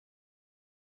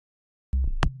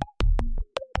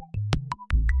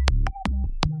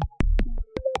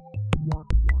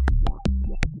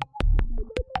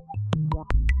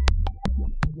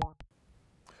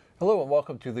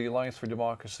welcome to the Alliance for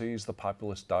Democracy's The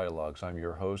Populist Dialogues. I'm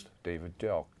your host, David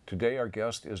Delk. Today our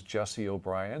guest is Jesse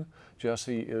O'Brien.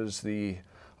 Jesse is the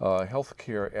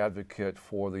healthcare advocate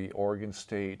for the Oregon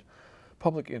State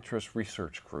Public Interest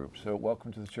Research Group. So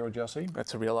welcome to the show, Jesse.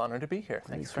 It's a real honor to be here.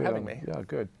 Thanks for having me. Yeah,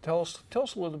 good. Tell us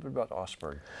a little bit about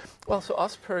OSPIRG. Well, so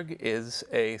OSPIRG is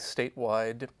a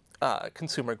statewide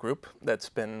consumer group that's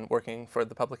been working for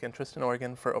the public interest in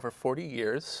Oregon for over 40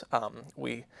 years.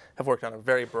 We have worked on a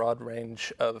very broad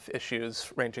range of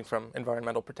issues, ranging from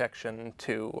environmental protection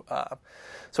to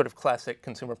sort of classic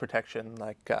consumer protection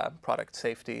like product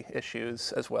safety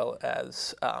issues, as well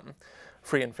as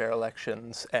free and fair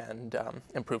elections and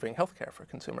improving healthcare for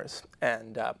consumers.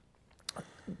 And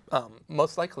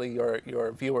most likely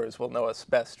your viewers will know us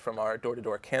best from our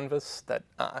door-to-door canvas that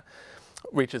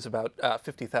reaches about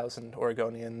 50,000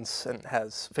 Oregonians and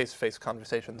has face-to-face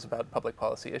conversations about public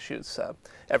policy issues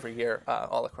every year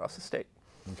all across the state.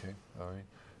 Okay, all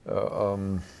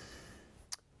right.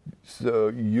 So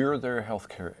you're their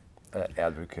healthcare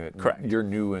advocate. Correct. You're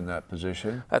new in that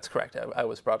position. That's correct. I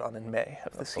was brought on in May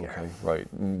of this year. Okay,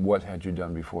 right. What had you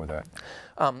done before that?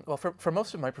 Well, for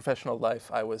most of my professional life,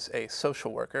 I was a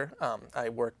social worker. I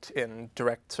worked in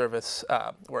direct service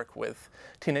work with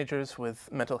teenagers with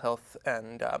mental health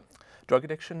and drug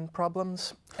addiction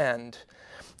problems. And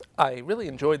I really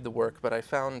enjoyed the work, but I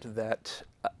found that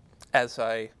as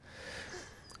I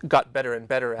got better and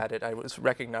better at it, I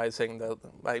recognized the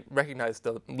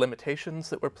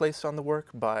limitations that were placed on the work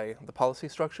by the policy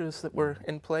structures that were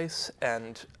in place,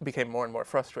 and became more and more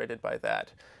frustrated by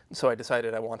that. So I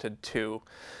decided I wanted to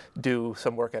do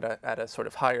some work at a sort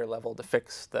of higher level to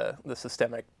fix the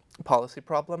systemic policy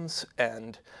problems.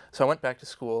 And so I went back to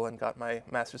school and got my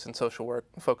master's in social work,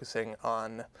 focusing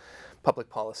on public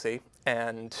policy.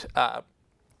 And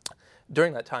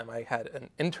during that time, I had an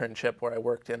internship where I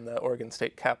worked in the Oregon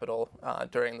State Capitol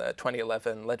during the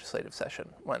 2011 legislative session,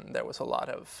 when there was a lot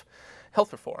of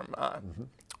health reform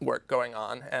work going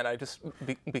on. And I just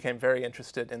became very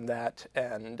interested in that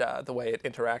and the way it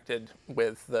interacted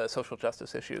with the social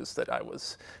justice issues that I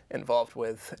was involved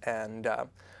with. And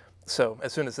so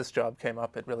as soon as this job came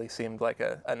up, it really seemed like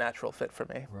a natural fit for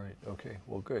me. Right, okay,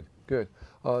 well, good.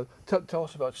 Tell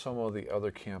us about some of the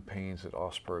other campaigns that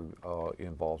OSPIRG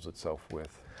involves itself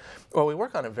with. Well, we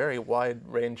work on a very wide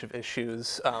range of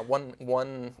issues.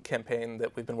 One campaign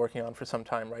that we've been working on for some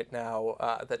time right now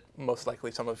that most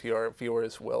likely some of your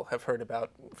viewers will have heard about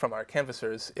from our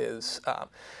canvassers is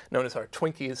known as our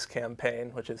Twinkies campaign,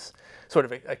 which is sort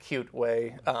of a cute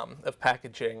way of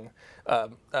packaging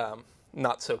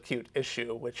not so cute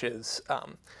issue, which is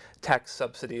tax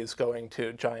subsidies going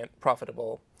to giant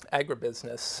profitable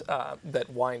agribusiness that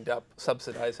wind up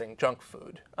subsidizing junk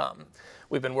food.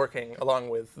 We've been working along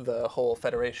with the whole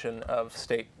Federation of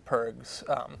State PIRGs,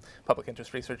 public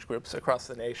interest research groups across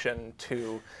the nation,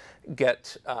 to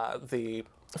get the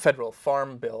federal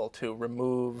farm bill to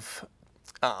remove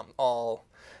all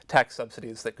tax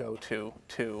subsidies that go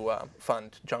to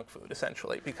fund junk food,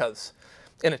 essentially, because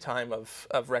in a time of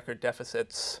record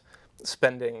deficits,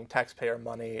 spending taxpayer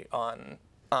money on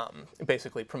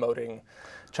basically promoting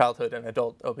childhood and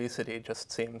adult obesity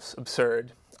just seems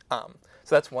absurd.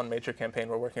 So that's one major campaign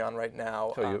we're working on right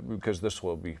now. Because this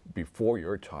will be before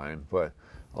your time, but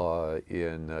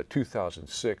in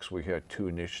 2006 we had two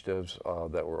initiatives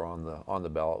that were on the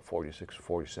ballot, 46 and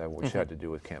 47, which had to do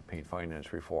with campaign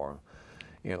finance reform.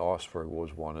 And OSPIRG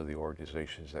was one of the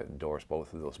organizations that endorsed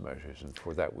both of those measures, and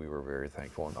for that we were very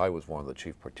thankful. And I was one of the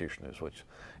chief petitioners, which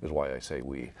is why I say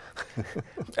we.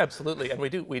 Absolutely, and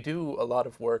we do a lot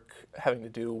of work having to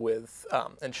do with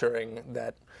ensuring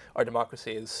that our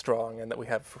democracy is strong and that we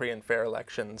have free and fair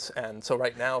elections. And so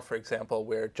right now, for example,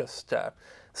 we're just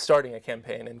starting a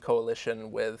campaign in coalition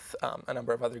with a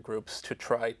number of other groups to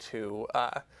try to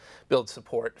build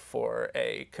support for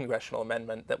a congressional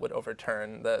amendment that would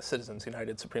overturn the Citizens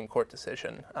United Supreme Court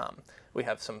decision. We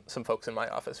have some folks in my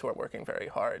office who are working very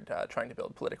hard trying to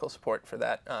build political support for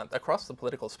that across the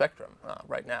political spectrum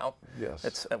right now.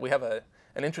 Yes. We have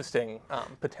an interesting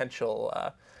potential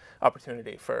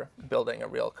opportunity for building a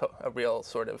real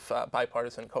sort of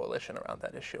bipartisan coalition around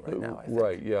that issue right now, I think.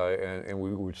 Right, yeah, and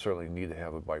we would certainly need to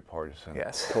have a bipartisan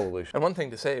coalition. And one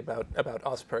thing to say about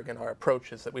OSPIRG and our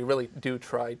approach is that we really do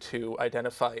try to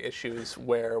identify issues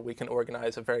where we can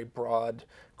organize a very broad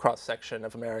cross-section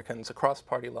of Americans across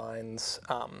party lines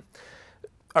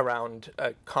around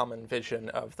a common vision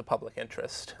of the public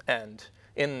interest. And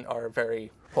in our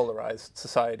very polarized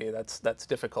society, that's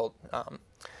difficult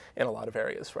in a lot of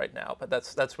areas right now. But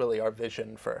that's really our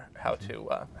vision for how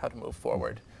to move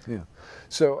forward. Yeah.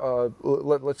 So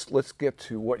let's get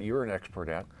to what you're an expert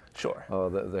at. Sure.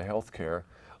 The healthcare.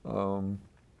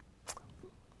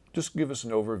 Just give us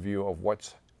an overview of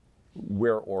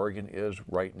where Oregon is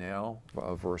right now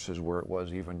versus where it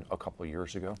was even a couple of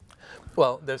years ago.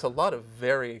 Well, there's a lot of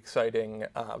very exciting,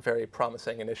 very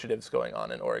promising initiatives going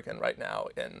on in Oregon right now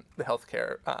in the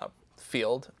healthcare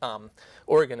field.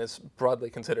 Oregon is broadly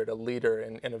considered a leader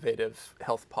in innovative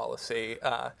health policy.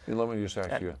 And let me just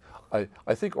ask you,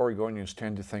 I think Oregonians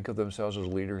tend to think of themselves as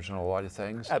leaders in a lot of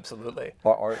things. Absolutely.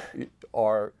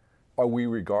 Are we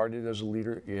regarded as a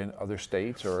leader in other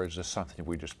states, or is this something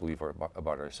we just believe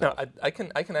about ourselves? No, I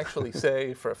can actually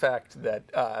say for a fact that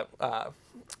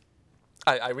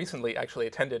I recently actually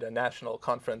attended a national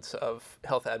conference of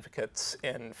health advocates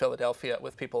in Philadelphia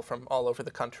with people from all over the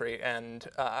country, and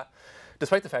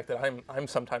despite the fact that I'm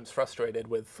sometimes frustrated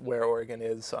with where Oregon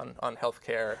is on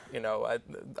healthcare,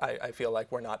 I feel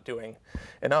like we're not doing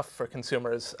enough for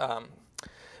consumers.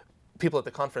 People at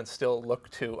the conference still look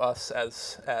to us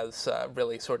as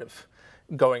really sort of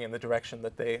going in the direction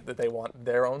that they want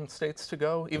their own states to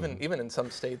go. Even in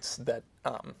some states that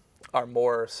are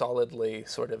more solidly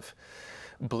sort of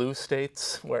blue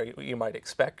states, where you might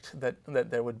expect that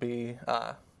there would be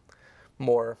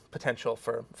more potential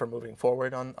for moving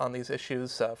forward on these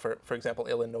issues. For example,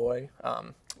 Illinois,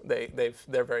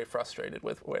 they're very frustrated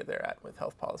with where they're at with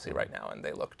health policy right now, and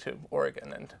they look to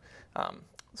Oregon. And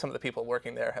some of the people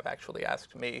working there have actually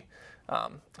asked me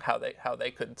how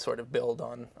they could sort of build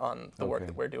on the work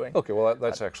that we're doing. Okay, well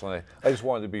that's excellent. I just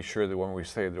wanted to be sure that when we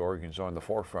say that Oregon's on the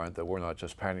forefront, that we're not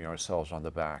just patting ourselves on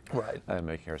the back and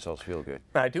making ourselves feel good.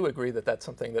 I do agree that that's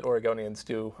something that Oregonians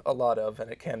do a lot of,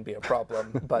 and it can be a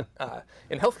problem. But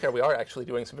in healthcare, we are actually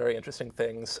doing some very interesting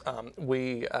things.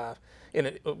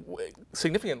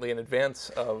 Significantly in advance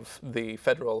of the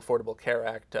Federal Affordable Care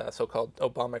Act, so-called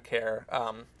Obamacare,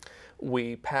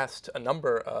 we passed a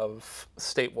number of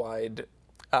statewide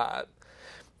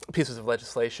pieces of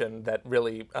legislation that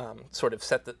really sort of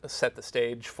set the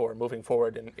stage for moving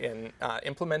forward in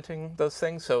implementing those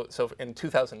things. So in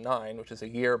 2009, which is a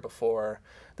year before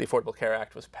the Affordable Care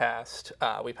Act was passed,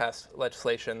 we passed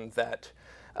legislation that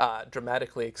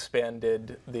dramatically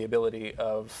expanded the ability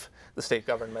of the state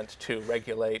government to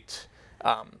regulate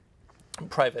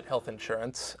private health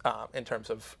insurance in terms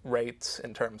of rates,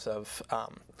 in terms of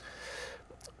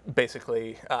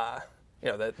basically,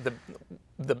 the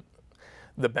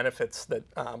benefits that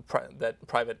that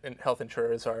private health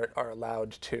insurers are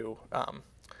allowed to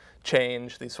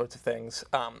change, these sorts of things,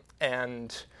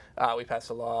 and we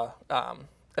passed a law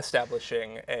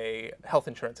establishing a health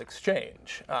insurance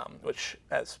exchange, which,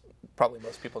 as probably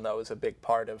most people know, is a big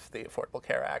part of the Affordable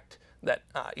Care Act, that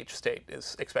each state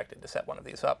is expected to set one of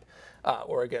these up.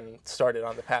 Oregon started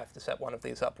on the path to set one of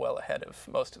these up well ahead of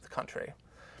most of the country.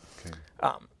 Okay.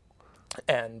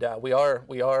 And we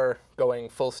are going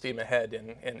full steam ahead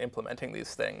in implementing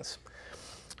these things.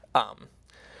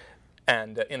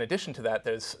 And in addition to that,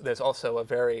 there's also a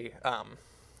very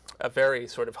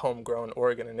sort of homegrown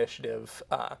Oregon initiative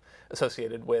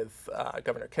associated with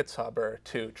Governor Kitzhaber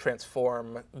to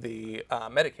transform the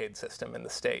Medicaid system in the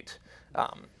state.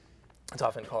 It's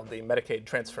often called the Medicaid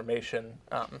Transformation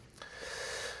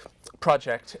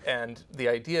Project, and the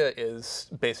idea is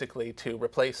basically to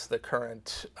replace the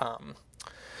current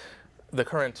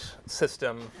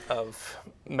system of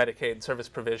Medicaid service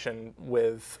provision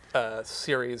with a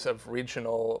series of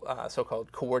regional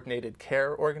so-called coordinated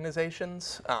care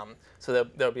organizations. So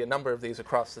there'll be a number of these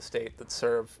across the state that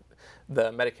serve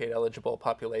the Medicaid eligible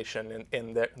population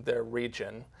in their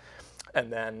region,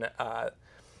 and then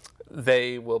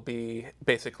they will be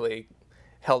basically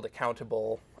held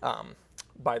accountable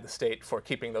by the state for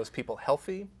keeping those people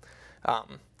healthy.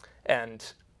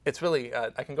 And it's really,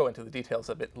 I can go into the details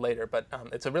a bit later, but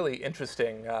it's a really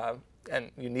interesting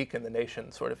and unique in the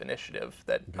nation sort of initiative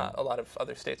that a lot of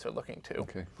other states are looking to.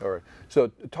 Okay, all right.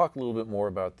 So talk a little bit more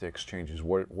about the exchanges.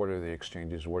 What are the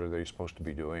exchanges? What are they supposed to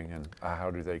be doing, and how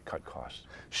do they cut costs?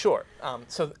 Sure.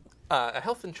 So a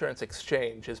health insurance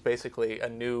exchange is basically a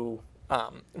new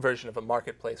version of a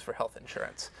marketplace for health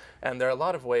insurance. And there are a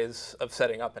lot of ways of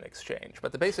setting up an exchange,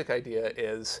 but the basic idea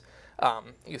is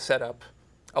you set up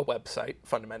a website,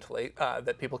 fundamentally,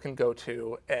 that people can go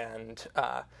to, and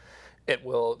it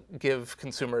will give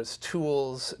consumers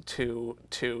tools to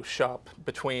shop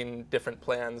between different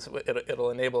plans. It'll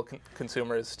enable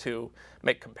consumers to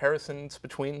make comparisons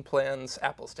between plans,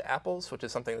 apples to apples, which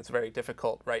is something that's very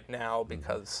difficult right now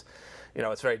because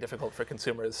it's very difficult for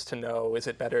consumers to know, is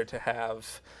it better to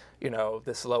have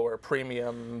this lower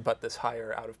premium but this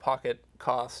higher out-of-pocket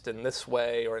cost in this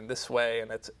way or in this way,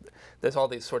 and there's all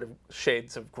these sort of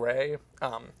shades of gray.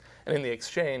 And in the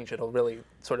exchange, it'll really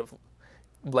sort of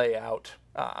lay out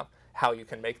how you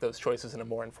can make those choices in a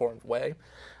more informed way.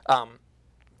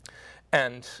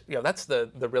 And that's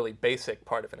the really basic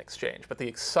part of an exchange. But the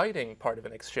exciting part of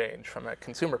an exchange from a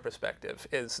consumer perspective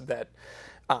is that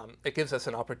it gives us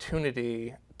an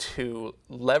opportunity to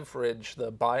leverage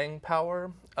the buying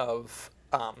power of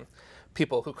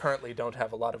people who currently don't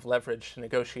have a lot of leverage to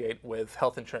negotiate with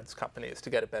health insurance companies to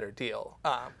get a better deal.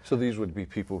 So these would be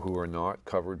people who are not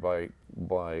covered by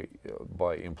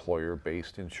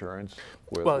employer-based insurance?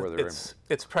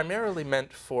 It's primarily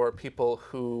meant for people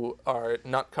who are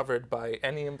not covered by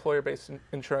any employer-based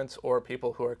insurance, or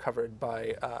people who are covered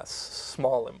by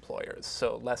small employers,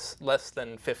 so less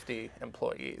than 50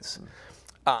 employees.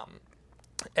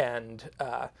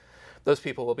 Those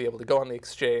people will be able to go on the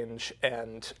exchange,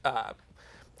 and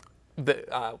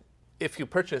if you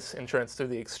purchase insurance through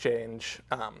the exchange,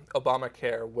 so-called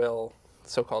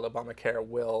Obamacare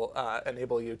will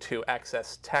enable you to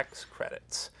access tax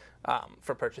credits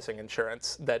for purchasing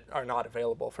insurance that are not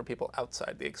available for people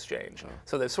outside the exchange.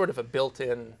 So there's sort of a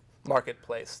built-in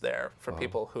marketplace there for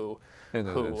people who... And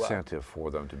an incentive for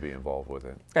them to be involved with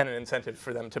it. And an incentive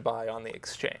for them to buy on the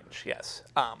exchange, yes.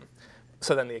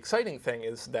 So then the exciting thing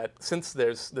is that since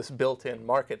there's this built-in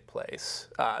marketplace,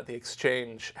 the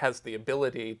exchange has the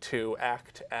ability to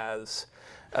act as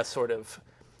a sort of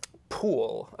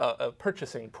pool, a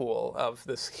purchasing pool of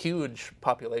this huge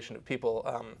population of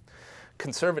people.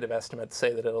 Conservative estimates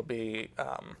say that it'll be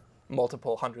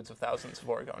multiple hundreds of thousands of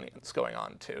Oregonians going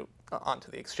onto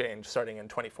the exchange starting in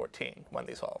 2014, when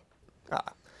these all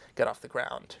get off the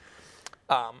ground.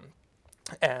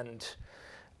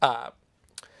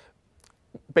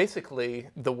 Basically,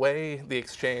 the way the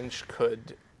exchange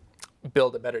could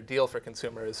build a better deal for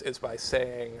consumers is by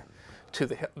saying to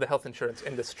the health insurance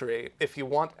industry, if you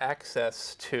want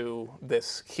access to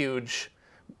this huge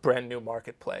brand new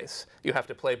marketplace, you have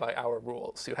to play by our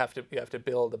rules. You have to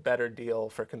build a better deal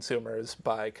for consumers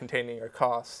by containing your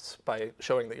costs, by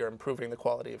showing that you're improving the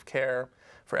quality of care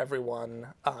for everyone,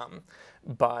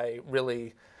 by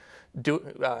really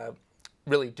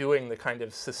doing the kind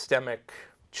of systemic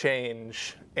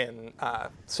change in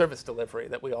service delivery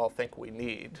that we all think we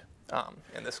need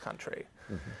in this country.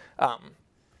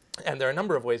 And there are a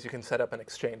number of ways you can set up an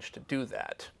exchange to do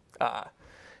that.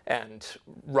 And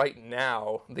right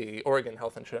now, the Oregon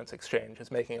Health Insurance Exchange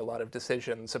is making a lot of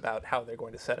decisions about how they're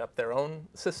going to set up their own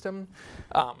system.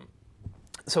 And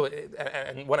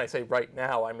when I say right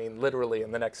now, I mean literally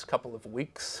in the next couple of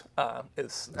weeks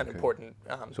is an important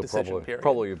decision period.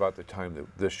 Probably about the time that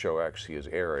this show actually is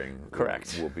airing.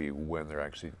 Correct. Will be when they're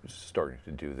actually starting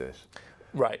to do this.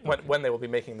 Right, when they will be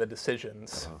making the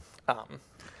decisions.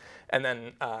 And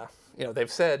then,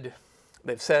 they've said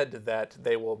that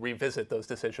they will revisit those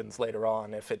decisions later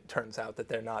on if it turns out that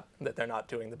they're not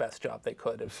doing the best job they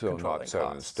could of controlling costs. So not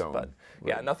set in stone. But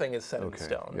yeah, nothing is set in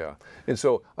stone. Yeah, and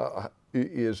so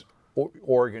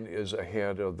Oregon is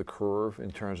ahead of the curve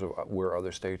in terms of where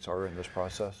other states are in this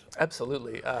process?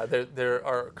 Absolutely. There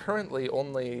are currently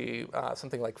only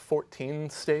something like 14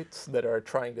 states that are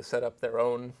trying to set up their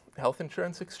own health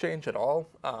insurance exchange at all.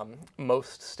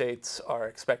 Most states are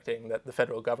expecting that the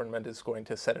federal government is going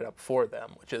to set it up for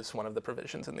them, which is one of the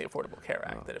provisions in the Affordable Care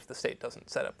Act, that if the state doesn't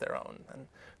set up their own, then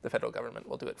the federal government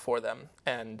will do it for them.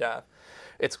 And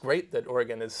it's great that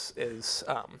Oregon is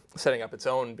setting up its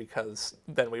own, because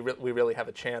then we really have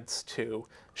a chance to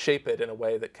shape it in a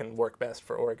way that can work best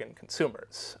for Oregon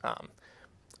consumers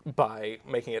by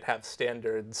making it have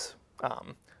standards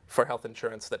for health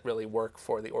insurance that really work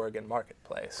for the Oregon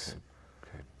marketplace.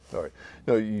 Okay. All right.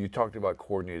 Now, you talked about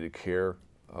coordinated care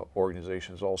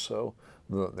organizations also,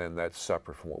 and that's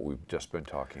separate from what we've just been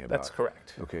talking about. That's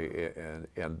correct. Okay,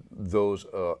 and those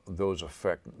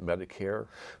affect Medicare?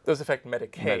 Those affect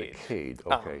Medicaid. Medicaid,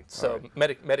 okay. So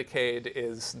right. Medicaid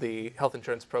is the health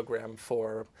insurance program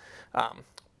for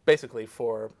basically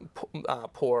for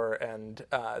poor and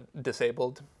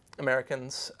disabled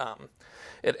Americans.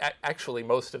 Actually,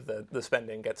 most of the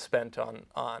spending gets spent on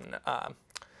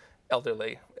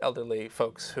elderly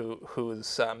folks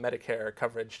whose Medicare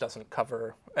coverage doesn't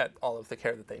cover all of the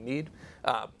care that they need.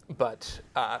 But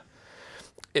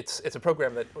it's a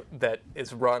program that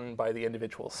is run by the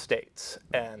individual states,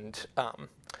 and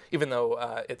even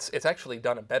though it's actually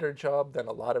done a better job than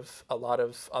a lot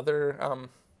of other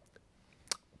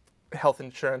health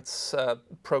insurance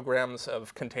programs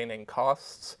of containing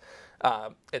costs,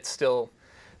 it's still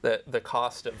the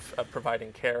cost of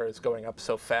providing care is going up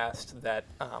so fast that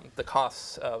the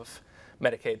costs of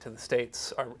Medicaid to the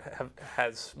states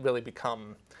has really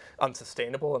become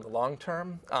unsustainable in the long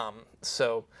term.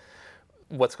 So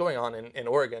what's going on in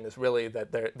Oregon is really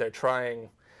that they're trying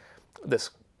this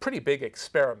pretty big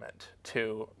experiment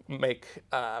to make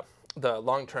the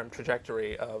long-term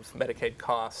trajectory of Medicaid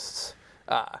costs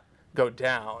go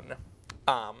down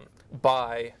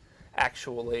by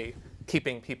actually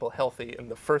keeping people healthy in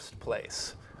the first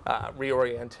place,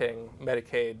 reorienting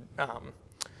Medicaid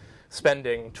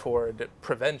spending toward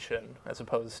prevention as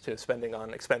opposed to spending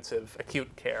on expensive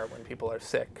acute care when people are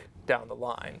sick down the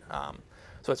line.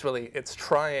 So it's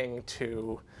trying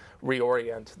to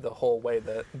reorient the whole way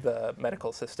that the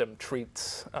medical system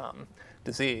treats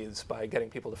disease by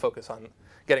getting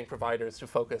getting providers to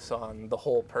focus on the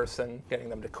whole person, getting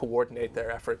them to coordinate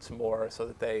their efforts more so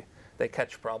that they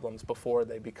catch problems before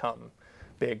they become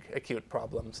big acute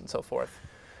problems and so forth.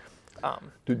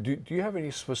 Do you have any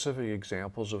specific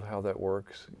examples of how that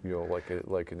works? You know,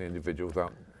 like an individual,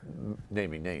 without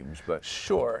naming names, but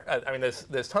sure. I mean,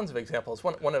 there's tons of examples.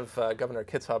 One of Governor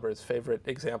Kitzhaber's favorite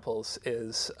examples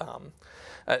is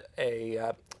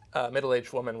a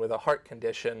middle-aged woman with a heart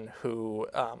condition who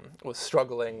was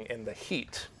struggling in the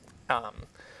heat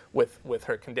with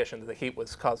her condition. The heat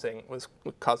was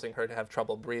causing her to have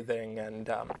trouble breathing, and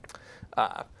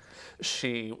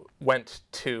she went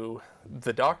to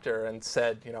the doctor and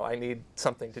said, you know, I need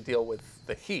something to deal with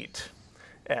the heat.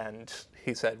 And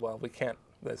he said, well,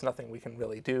 there's nothing we can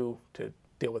really do to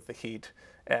deal with the heat.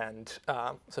 And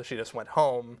so she just went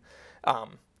home.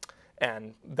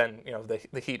 And then, you know,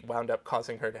 the heat wound up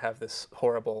causing her to have this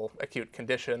horrible acute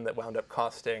condition that wound up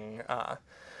costing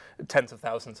tens of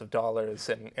thousands of dollars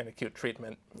in acute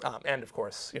treatment. And of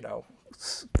course, you know,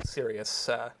 serious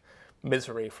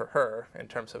misery for her in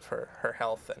terms of her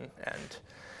health and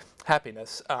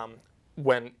happiness.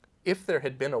 If there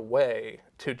had been a way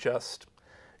to just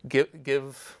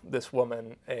give this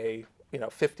woman a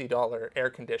 $50 air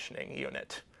conditioning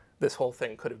unit, this whole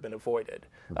thing could have been avoided.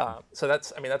 So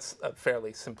that's a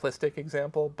fairly simplistic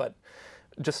example, but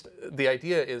just the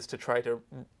idea is to try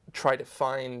to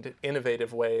find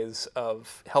innovative ways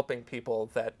of helping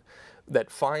people that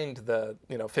find the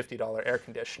 $50 air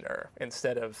conditioner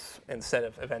instead of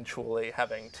eventually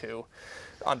having to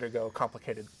undergo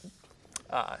complicated,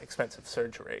 expensive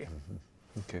surgery. Mm-hmm.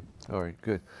 Okay. All right.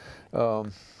 Good.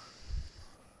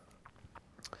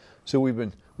 So we've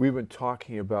been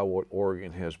talking about what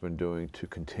Oregon has been doing to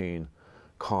contain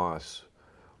costs,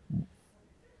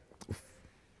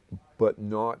 but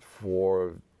not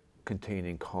for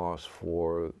containing costs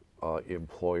for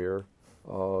employer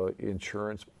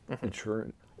insurance,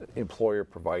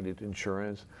 employer-provided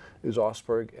insurance. Is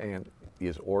OSPIRG and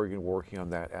is Oregon working on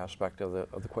that aspect of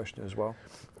the question as well?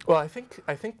 Well, I think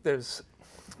there's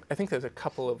a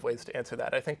couple of ways to answer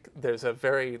that. I think there's a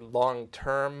very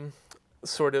long-term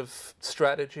sort of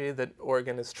strategy that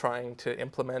Oregon is trying to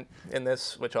implement in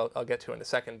this, which I'll get to in a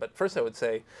second. But first I would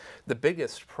say the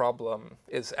biggest problem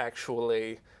is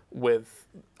actually with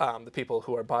the people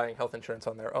who are buying health insurance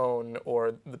on their own,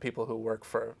 or the people who work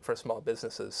for small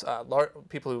businesses.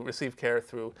 People who receive care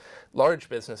through large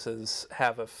businesses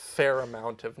have a fair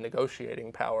amount of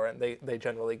negotiating power, and they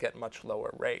generally get much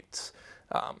lower rates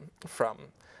from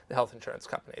the health insurance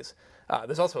companies.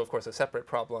 There's also, of course, a separate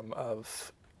problem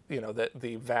of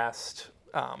the vast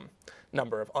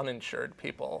number of uninsured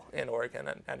people in Oregon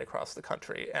and across the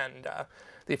country, and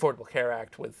the Affordable Care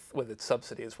Act with its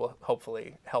subsidies will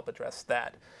hopefully help address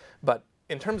that. But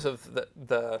in terms of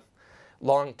the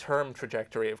long-term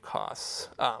trajectory of costs,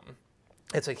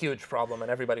 it's a huge problem,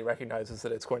 and everybody recognizes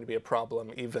that it's going to be a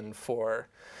problem even for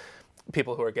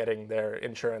people who are getting their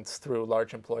insurance through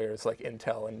large employers like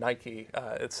Intel and Nike.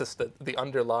 It's just that the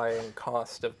underlying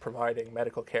cost of providing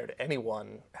medical care to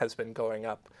anyone has been going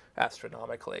up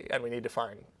astronomically, and we need to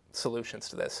find solutions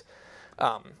to this.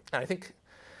 And I think,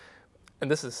 and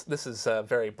this is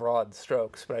very broad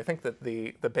strokes, but I think that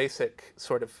the basic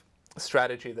sort of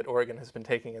strategy that Oregon has been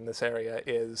taking in this area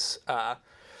is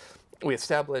we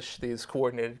establish these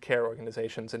coordinated care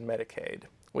organizations in Medicaid.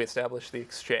 We establish the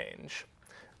exchange.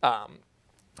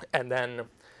 And then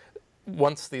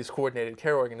once these coordinated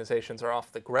care organizations are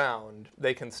off the ground,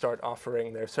 they can start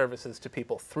offering their services to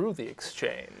people through the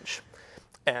exchange.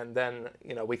 And then,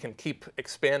 we can keep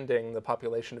expanding the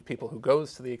population of people who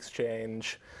goes to the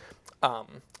exchange.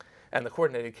 And the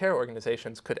coordinated care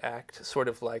organizations could act sort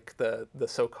of like the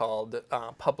so-called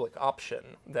public option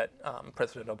that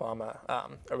President Obama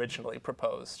originally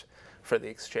proposed for the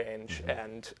exchange.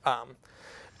 And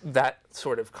that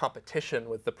sort of competition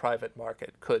with the private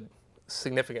market could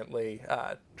significantly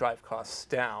drive costs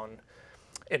down,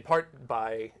 in part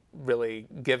by really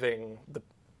giving the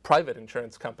private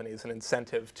insurance companies an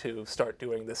incentive to start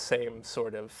doing the same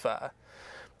sort of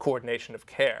coordination of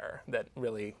care that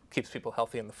really keeps people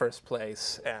healthy in the first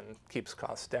place and keeps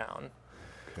costs down.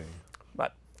 Okay.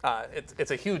 But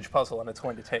it's a huge puzzle, and it's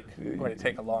going to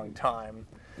take a long time.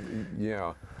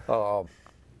 Yeah,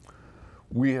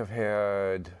 we have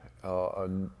had a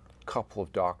couple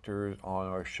of doctors on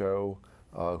our show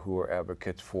who are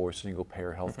advocates for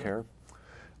single-payer health care.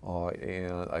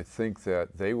 And I think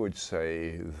that they would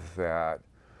say that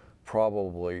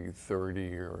probably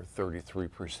 30 or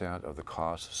 33% of the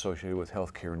costs associated with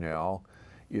healthcare now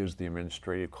is the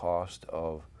administrative cost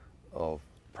of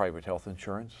private health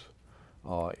insurance,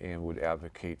 and would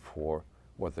advocate for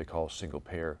what they call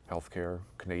single-payer healthcare,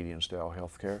 Canadian-style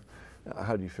healthcare.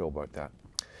 How do you feel about that?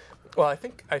 Well, I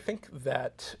think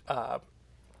that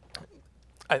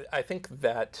I think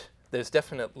that there's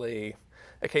definitely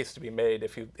a case to be made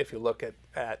if you look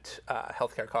at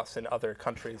healthcare costs in other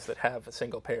countries that have a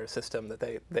single payer system, that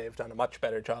they've done a much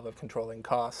better job of controlling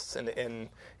costs. And in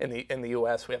the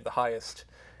U.S. we have the highest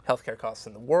healthcare costs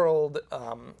in the world,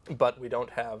 but we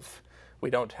don't have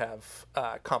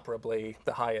comparably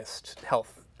the highest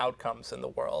health outcomes in the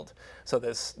world. So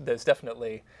there's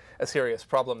definitely a serious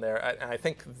problem there. And I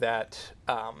think that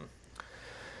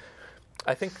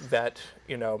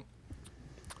you know,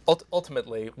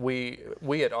 ultimately, we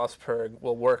at OSPIRG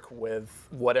will work with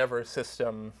whatever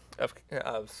system of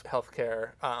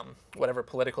healthcare, whatever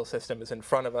political system is in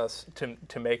front of us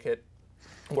to make it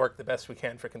work the best we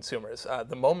can for consumers.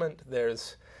 The moment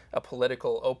there's a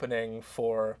political opening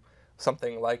for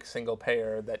something like single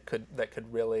payer that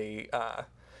could really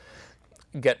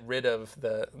get rid of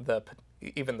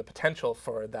even the potential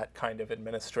for that kind of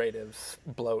administrative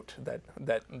bloat that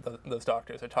those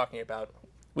doctors are talking about,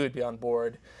 we would be on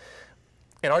board.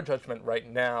 In our judgment right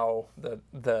now,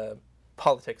 the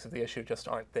politics of the issue just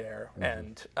aren't there,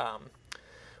 and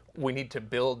we need to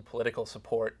build political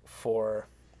support for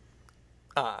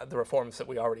the reforms that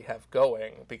we already have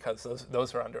going, because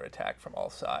those are under attack from all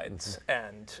sides.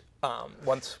 And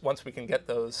once we can get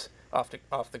those off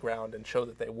the ground and show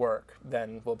that they work,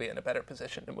 then we'll be in a better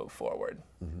position to move forward.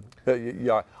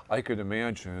 Yeah, I could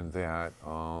imagine that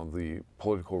the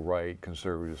political right,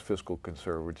 conservatives, fiscal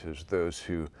conservatives, those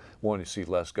who want to see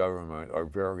less government, are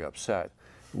very upset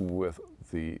with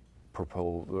the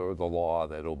law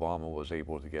that Obama was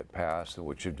able to get passed, and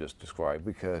which you just described,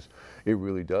 because it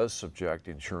really does subject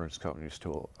insurance companies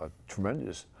to a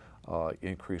tremendous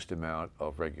increased amount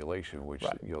of regulation, which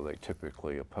they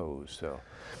typically oppose. So,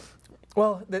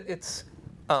 well, it's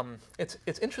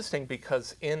interesting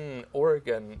because in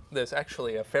Oregon there's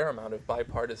actually a fair amount of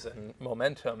bipartisan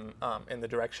momentum in the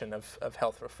direction of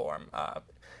health reform,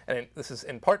 and this is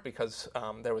in part because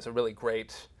there was a really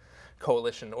great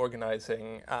coalition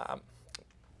organizing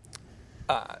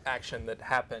action that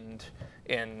happened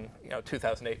in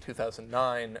 2008,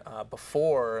 2009,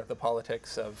 before the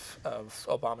politics of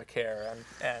Obamacare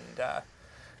and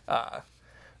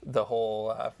the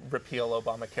whole repeal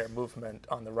Obamacare movement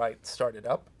on the right started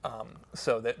up.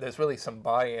 So there's really some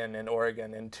buy-in in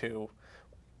Oregon into,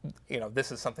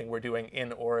 this is something we're doing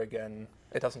in Oregon.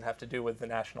 It doesn't have to do with the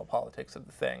national politics of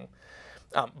the thing.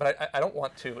 But I don't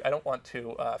want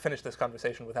to finish this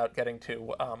conversation without getting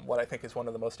to what I think is one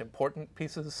of the most important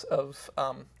pieces of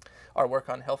our work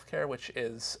on healthcare, which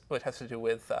has to do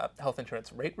with health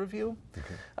insurance rate review.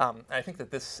 I think that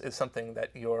this is something that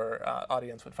your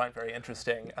audience would find very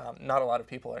interesting. Not a lot of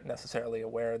people are necessarily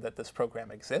aware that this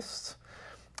program exists.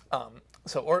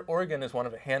 So Oregon is one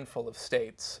of a handful of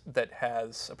states that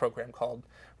has a program called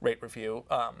rate review,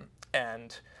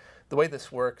 and the way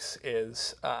this works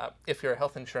is if you're a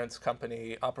health insurance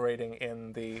company operating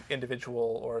in the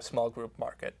individual or small group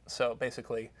market, so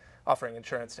basically offering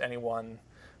insurance to anyone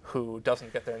who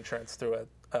doesn't get their insurance through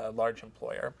a large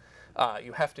employer,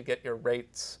 you have to get your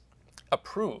rates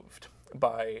approved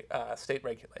by state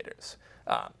regulators.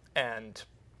 And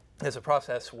there's a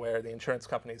process where the insurance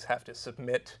companies have to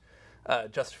submit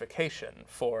justification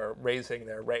for raising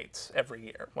their rates every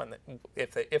year.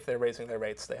 If they're raising their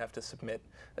rates, they have to submit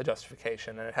a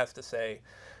justification, and it has to say,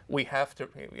 we have to,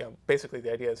 basically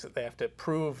the idea is that they have to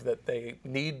prove that they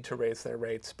need to raise their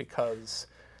rates because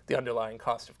the underlying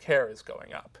cost of care is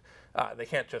going up. They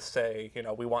can't just say,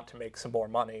 we want to make some more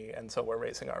money, and so we're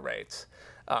raising our rates.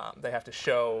 They have to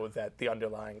show that the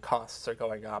underlying costs are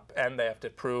going up, and they have to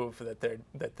prove that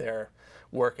they're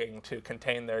working to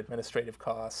contain their administrative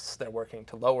costs. They're working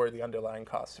to lower the underlying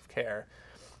cost of care.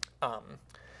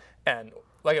 And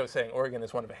like I was saying, Oregon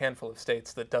is one of a handful of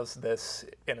states that does this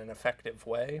in an effective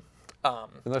way.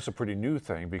 And that's a pretty new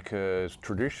thing, because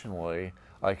traditionally,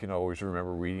 I can always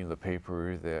remember reading in the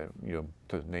paper that, you know,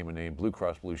 to name a name, Blue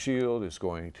Cross Blue Shield is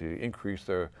going to increase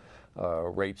their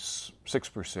rates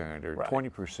 6% or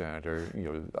 20%, or you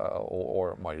know,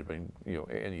 or it might have been, you know,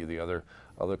 any of the other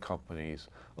companies,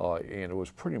 and it was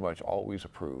pretty much always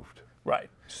approved. Right.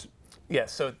 Yeah.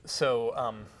 So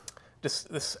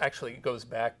this actually goes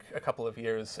back a couple of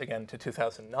years, again, to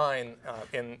 2009.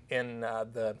 In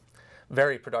the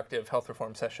very productive health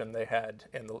reform session they had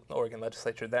in the Oregon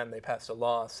legislature, then they passed a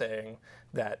law saying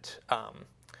that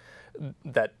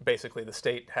that basically the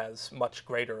state has much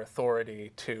greater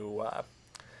authority to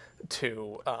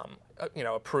you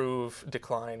know, approve,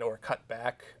 decline, or cut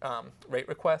back rate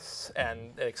requests,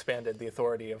 and it expanded the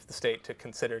authority of the state to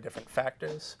consider different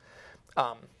factors.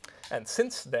 And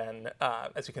since then,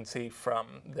 as you can see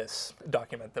from this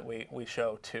document that we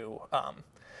show to our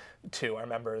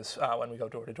members when we go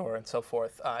door to door and so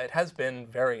forth, it has been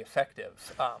very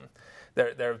effective.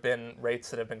 There have been rates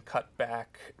that have been cut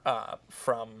back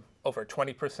from over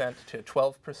 20% to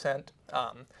 12%. There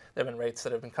have been rates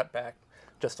that have been cut back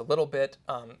just a little bit.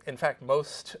 In fact,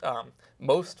 most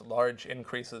large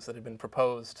increases that have been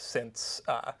proposed since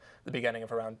the beginning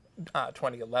of around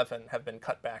 2011 have been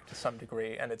cut back to some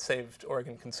degree, and it saved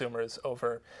Oregon consumers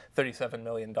over $37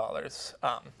 million.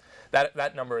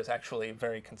 That number is actually a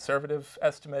very conservative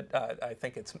estimate. I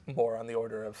think it's more on the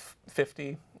order of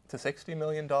 $50 to $60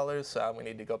 million. We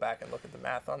need to go back and look at the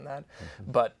math on that.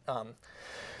 Mm-hmm. But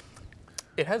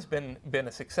it has been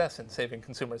a success in saving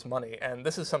consumers money, and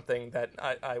this is something that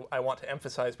I want to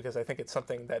emphasize, because I think it's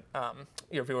something that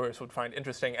your viewers would find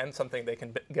interesting, and something they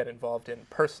can get involved in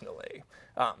personally.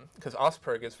 Because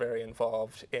OSPIRG is very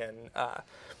involved in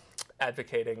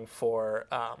advocating for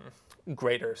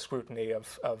greater scrutiny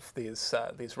of these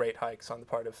rate hikes on the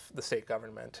part of the state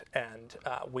government, and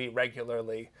we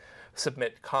regularly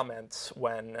submit comments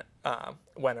when a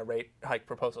rate hike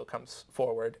proposal comes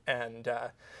forward. And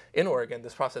in Oregon,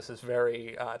 this process is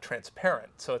very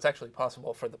transparent, so it's actually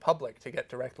possible for the public to get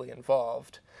directly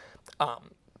involved.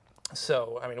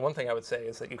 So, I mean, one thing I would say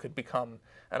is that you could become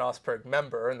an OSPIRG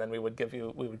member, and then we would give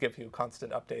you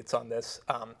constant updates on this.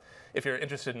 If you're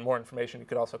interested in more information, you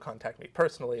could also contact me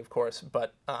personally, of course.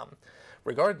 But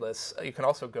regardless, you can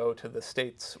also go to the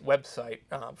state's website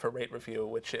for rate review,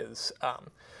 which is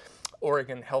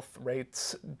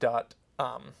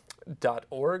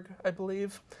OregonHealthRates.org, I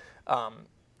believe,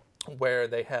 where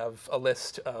they have a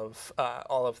list of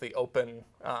all of the open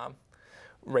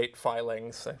rate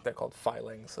filings. They're called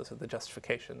filings. Those are the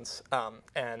justifications,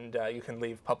 and you can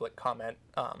leave public comment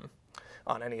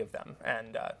on any of them.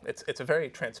 And it's a very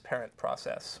transparent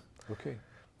process. Okay,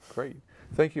 great.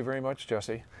 Thank you very much,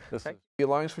 Jesse. The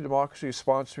Alliance for Democracy is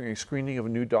sponsoring a screening of a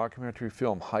new documentary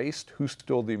film, Heist: Who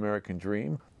Stole the American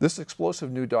Dream? This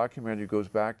explosive new documentary goes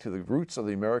back to the roots of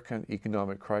the American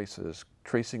economic crisis,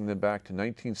 tracing them back to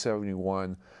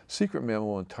 1971 secret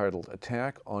memo entitled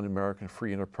Attack on American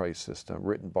Free Enterprise System,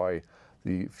 written by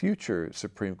the future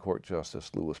Supreme Court Justice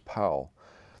Lewis Powell.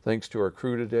 Thanks to our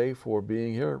crew today for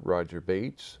being here: Roger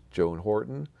Bates, Joan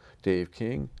Horton, Dave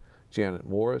King, Janet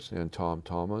Morris, and Tom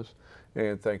Thomas.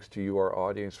 And thanks to you, our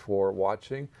audience, for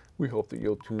watching. We hope that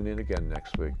you'll tune in again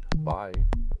next week. Bye.